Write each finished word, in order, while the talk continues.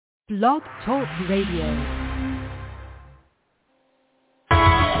Blog Talk Radio.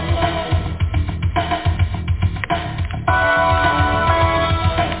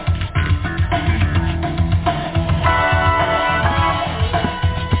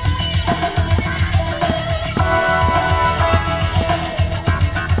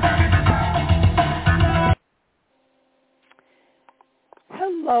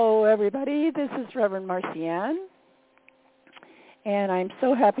 Hello, everybody. This is Reverend Marcianne, and I'm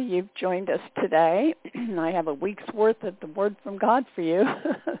so happy you've joined us today. I have a week's worth of the Word from God for you.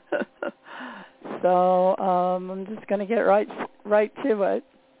 So I'm just going to get right to it.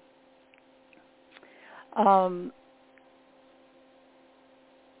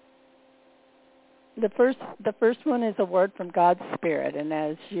 The first one is a word from God's Spirit, and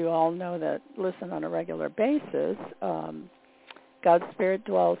as you all know that listen on a regular basis, God's Spirit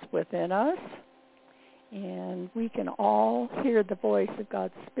dwells within us, and we can all hear the voice of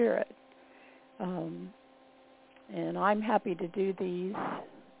God's Spirit. And I'm happy to do these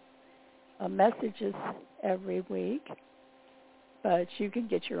messages every week, but you can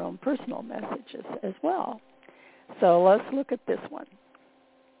get your own personal messages as well. So let's look at this one.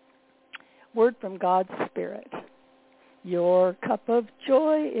 Word from God's Spirit. Your cup of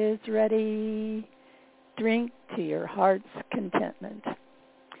joy is ready. Drink to your heart's contentment.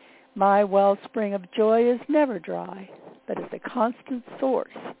 My wellspring of joy is never dry, but is a constant source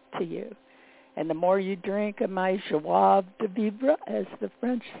to you. And the more you drink of my joie de vivre, as the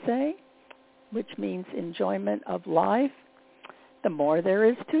French say, which means enjoyment of life, the more there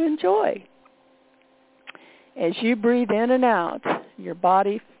is to enjoy. As you breathe in and out, your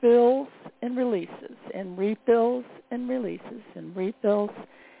body fills and releases, and refills and releases, and refills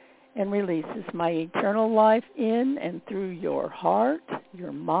and releases my eternal life in and through your heart,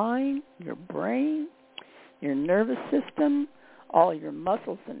 your mind, your brain, your nervous system, all your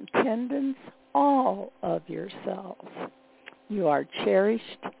muscles and tendons, all of your cells. You are cherished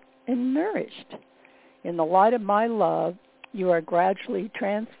and nourished. In the light of my love, you are gradually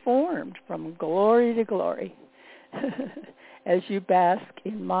transformed from glory to glory as you bask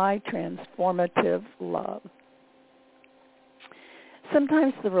in my transformative love.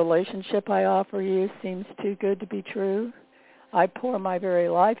 Sometimes the relationship I offer you seems too good to be true. I pour my very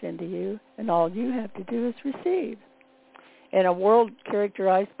life into you, and all you have to do is receive. In a world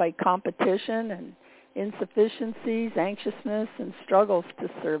characterized by competition and insufficiencies, anxiousness, and struggles to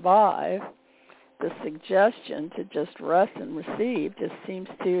survive, the suggestion to just rest and receive just seems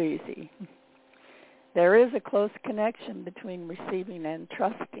too easy. There is a close connection between receiving and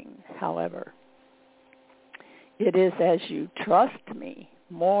trusting, however. It is as you trust me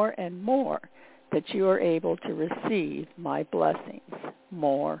more and more that you are able to receive my blessings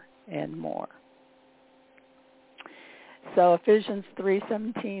more and more. So Ephesians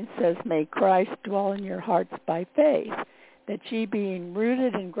 3:17 says, May Christ dwell in your hearts by faith, that ye being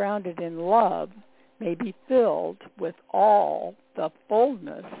rooted and grounded in love may be filled with all the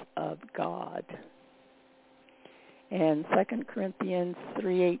fullness of God. And 2 Corinthians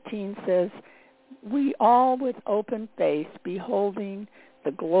 3:18 says, we all with open face, beholding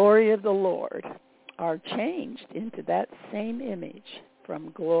the glory of the Lord, are changed into that same image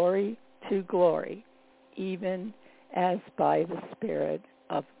from glory to glory, even as by the Spirit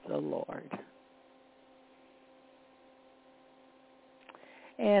of the Lord.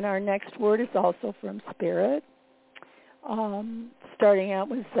 And our next word is also from Spirit, starting out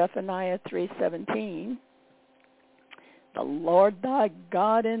with Zephaniah 3:17. The Lord thy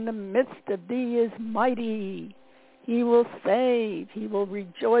God in the midst of thee is mighty. He will save. He will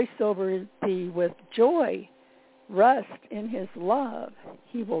rejoice over thee with joy. Rest in his love.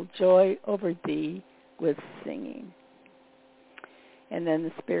 He will joy over thee with singing. And then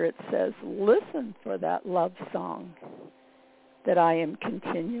the Spirit says, listen for that love song that I am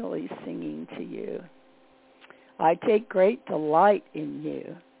continually singing to you. I take great delight in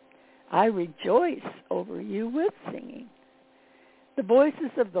you. I rejoice over you with singing. The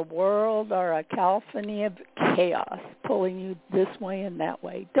voices of the world are a cacophony of chaos, pulling you this way and that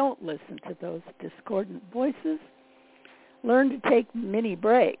way. Don't listen to those discordant voices. Learn to take mini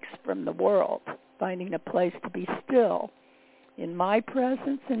breaks from the world, finding a place to be still in my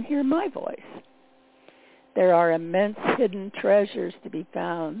presence and hear my voice. There are immense hidden treasures to be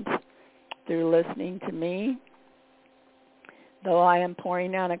found through listening to me. Though I am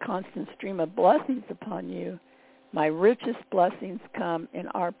pouring out a constant stream of blessings upon you, my richest blessings come in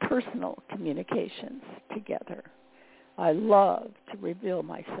our personal communications together. I love to reveal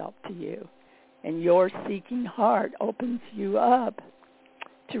myself to you, and your seeking heart opens you up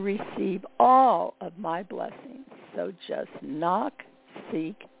to receive all of my blessings. So just knock,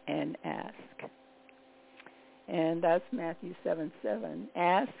 seek, and ask. And that's Matthew 7:7.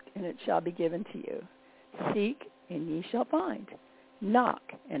 Ask, and it shall be given to you. Seek, and ye shall find. Knock,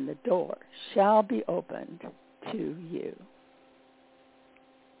 and the door shall be opened to you.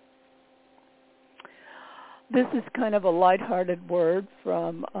 This is kind of a lighthearted word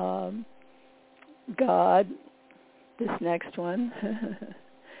from God. This next one.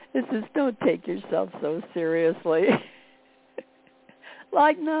 This is, don't take yourself so seriously.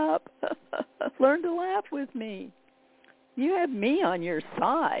 Lighten up. Learn to laugh with me. You have me on your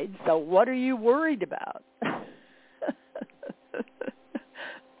side, so what are you worried about?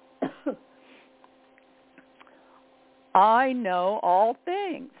 I know all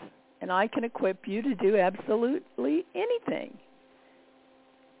things, and I can equip you to do absolutely anything.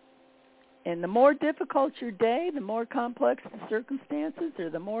 And the more difficult your day, the more complex the circumstances, or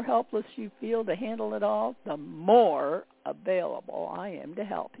the more helpless you feel to handle it all, the more available I am to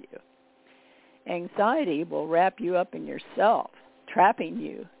help you. Anxiety will wrap you up in yourself, trapping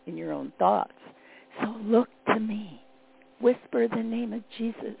you in your own thoughts. So look to me. Whisper the name of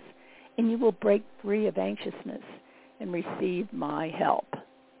Jesus, and you will break free of anxiousness and receive my help.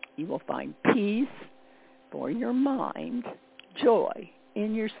 You will find peace for your mind, joy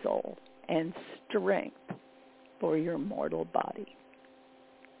in your soul, and strength for your mortal body.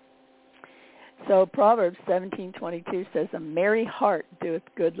 So Proverbs 17:22 says, a merry heart doeth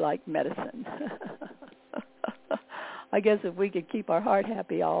good like medicine. I guess if we could keep our heart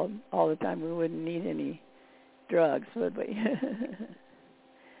happy all the time, we wouldn't need any drugs, would we?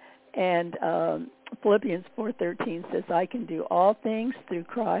 And Philippians 4:13 says, I can do all things through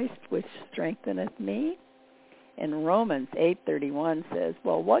Christ, which strengtheneth me. And Romans 8:31 says,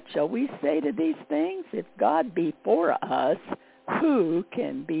 well, what shall we say to these things? If God be for us, who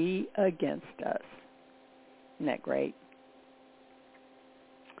can be against us? Isn't that great?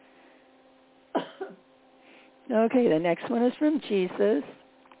 Okay, the next one is from Jesus.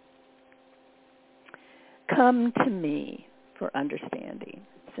 Come to me for understanding,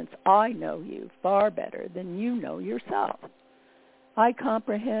 since I know you far better than you know yourself. I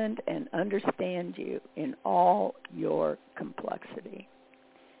comprehend and understand you in all your complexity.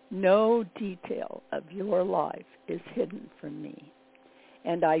 No detail of your life is hidden from me,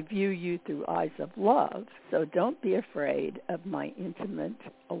 and I view you through eyes of love, so don't be afraid of my intimate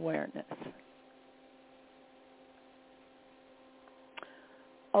awareness.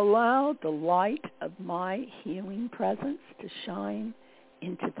 Allow the light of my healing presence to shine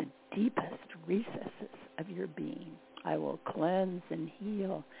into the deepest recesses of your being. I will cleanse and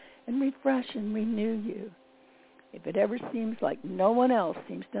heal and refresh and renew you. If it ever seems like no one else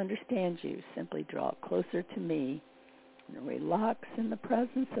seems to understand you, simply draw closer to me and relax in the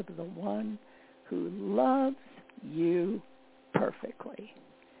presence of the one who loves you perfectly.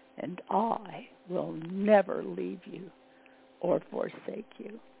 And I will never leave you or forsake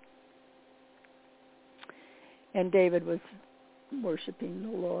you. And David was worshiping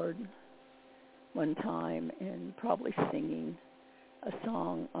the Lord one time and probably singing a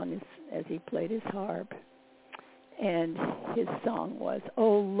song as he played his harp. And his song was,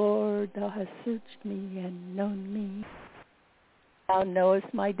 O Lord, thou hast searched me and known me. Thou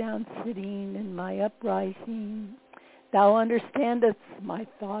knowest my down sitting and my uprising. Thou understandest my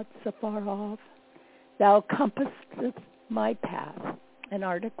thoughts afar off. Thou compassest my path and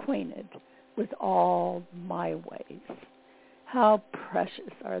art acquainted with all my ways. How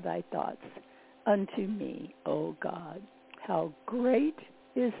precious are thy thoughts unto me, O God. How great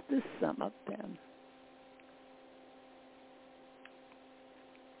is the sum of them.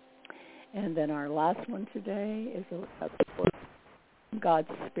 And then our last one today is God's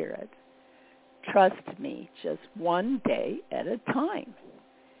Spirit. Trust me just one day at a time,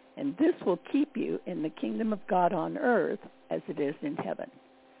 and this will keep you in the kingdom of God on earth as it is in heaven.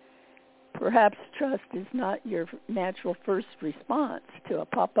 Perhaps trust is not your natural first response to a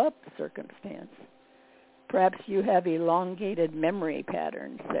pop-up circumstance. Perhaps you have elongated memory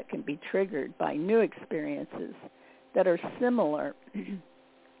patterns that can be triggered by new experiences that are similar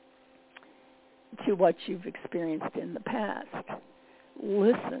to what you've experienced in the past.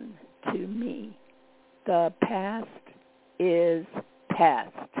 Listen to me. The past is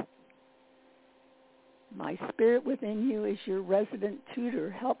past. My spirit within you is your resident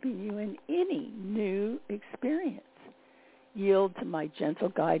tutor, helping you in any new experience. Yield to my gentle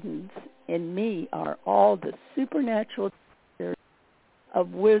guidance. In me are all the supernatural of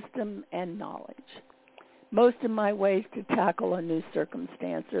wisdom and knowledge. Most of my ways to tackle a new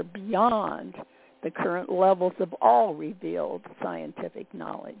circumstance are beyond the current levels of all revealed scientific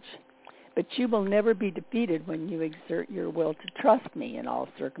knowledge. But you will never be defeated when you exert your will to trust me in all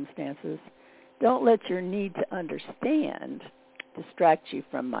circumstances. Don't let your need to understand distract you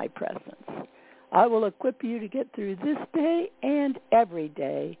from my presence. I will equip you to get through this day and every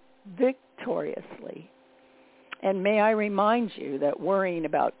day victoriously. And may I remind you that worrying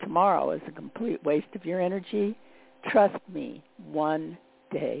about tomorrow is a complete waste of your energy. Trust me, one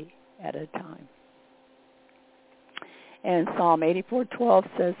day at a time. And Psalm 84:12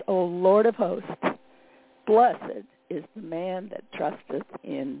 says, O Lord of hosts, blessed is the man that trusteth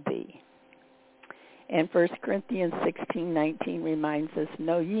in thee. And 1 Corinthians 16:19 reminds us,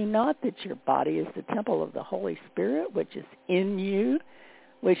 know ye not that your body is the temple of the Holy Spirit, which is in you,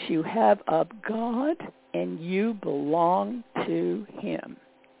 which you have of God, and you belong to him.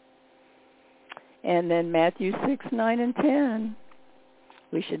 And then Matthew 6:9 and 10.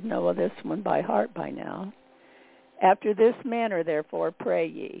 We should know this one by heart by now. After this manner, therefore, pray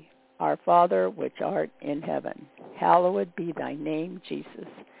ye, Our Father, which art in heaven, hallowed be thy name, Jesus.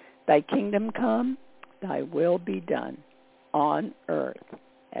 Thy kingdom come, thy will be done, on earth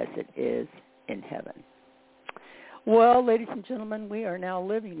as it is in heaven. Well, ladies and gentlemen, we are now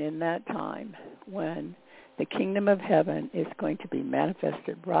living in that time when the kingdom of heaven is going to be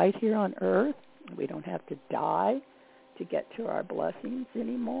manifested right here on earth. We don't have to die to get to our blessings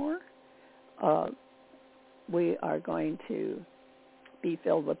anymore. We are going to be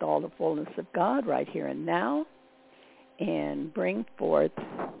filled with all the fullness of God right here and now and bring forth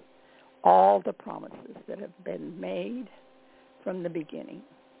all the promises that have been made from the beginning.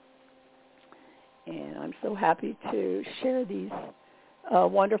 And I'm so happy to share these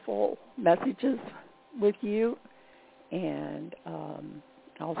wonderful messages with you. And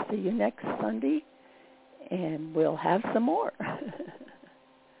I'll see you next Sunday, and we'll have some more.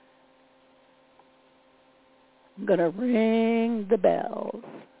 I'm going to ring the bells.